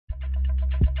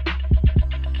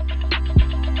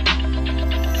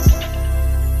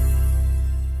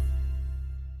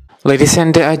Ladies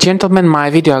and gentlemen,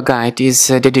 my video guide is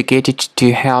dedicated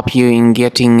to help you in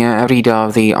getting rid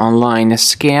of the online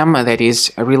scam that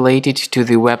is related to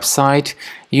the website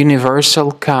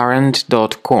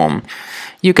universalcurrent.com.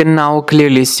 You can now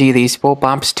clearly see these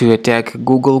pop-ups to attack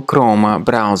Google Chrome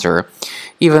browser,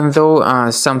 even though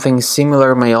something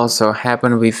similar may also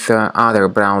happen with other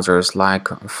browsers like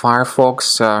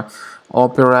Firefox,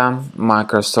 Opera,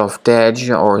 Microsoft Edge,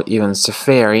 or even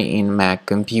Safari in Mac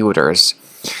computers.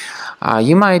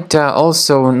 You might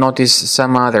also notice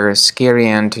some other scary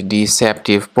and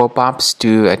deceptive pop-ups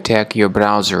to attack your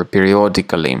browser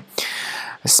periodically.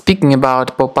 Speaking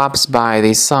about pop-ups by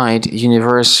the site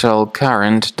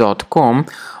universalcurrent.com,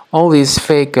 all these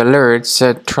fake alerts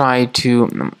try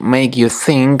to make you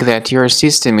think that your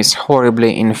system is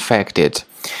horribly infected.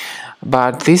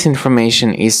 But this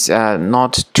information is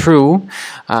not true.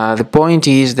 The point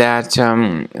is that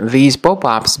these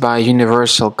pop-ups by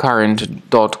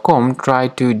universalcurrent.com try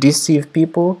to deceive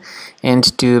people and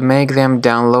to make them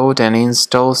download and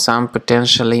install some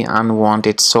potentially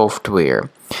unwanted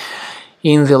software.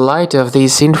 In the light of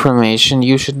this information,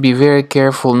 you should be very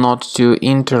careful not to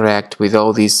interact with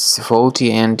all these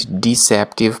faulty and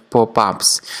deceptive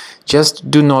pop-ups.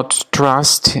 Just do not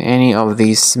trust any of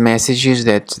these messages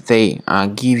that they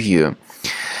give you.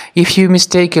 If you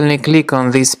mistakenly click on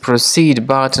this proceed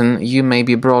button, you may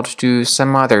be brought to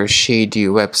some other shady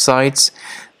websites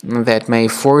that may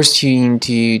force you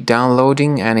into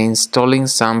downloading and installing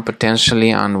some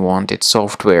potentially unwanted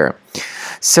software.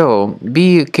 So,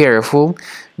 be careful.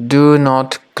 Do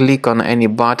not click on any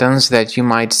buttons that you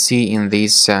might see in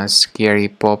these scary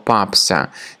pop-ups.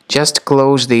 Just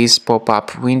close these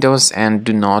pop-up windows and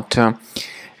do not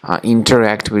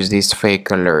interact with these fake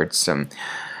alerts.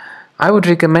 I would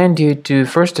recommend you to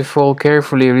first of all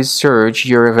carefully research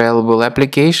your available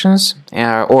applications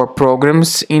or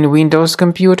programs in Windows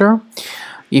computer.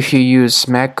 If you use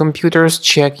Mac computers,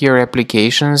 check your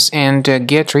applications and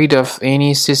get rid of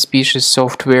any suspicious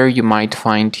software you might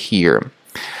find here.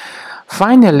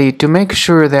 Finally, to make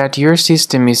sure that your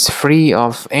system is free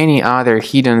of any other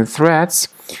hidden threats,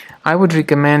 I would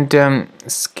recommend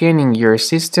scanning your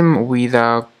system with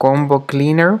a Combo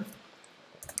Cleaner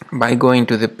by going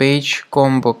to the page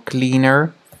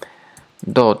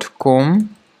combocleaner.com.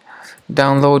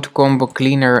 Download Combo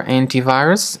Cleaner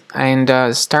antivirus and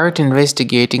start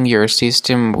investigating your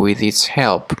system with its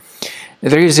help.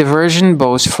 There is a version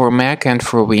both for Mac and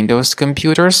for Windows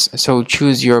computers, so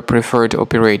choose your preferred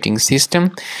operating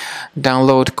system.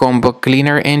 Download Combo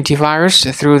Cleaner antivirus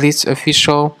through this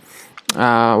official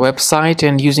website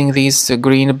and using this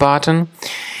green button.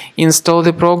 Install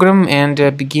the program and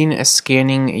begin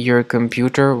scanning your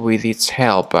computer with its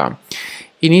help.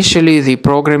 Initially, the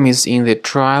program is in the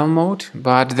trial mode,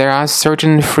 but there are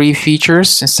certain free features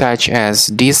such as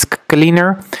disk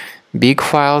cleaner, big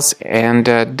files, and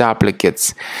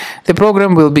duplicates. The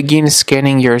program will begin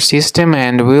scanning your system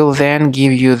and will then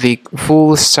give you the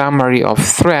full summary of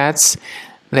threats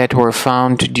that were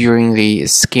found during the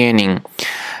scanning.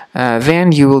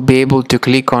 Then you will be able to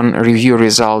click on Review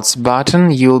Results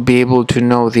button. You will be able to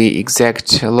know the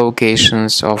exact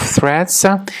locations of threats.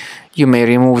 You may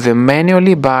remove them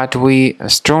manually, but we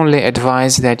strongly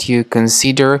advise that you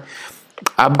consider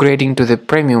upgrading to the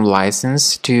premium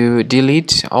license to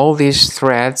delete all these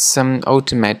threats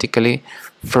automatically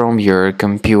from your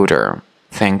computer.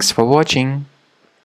 Thanks for watching.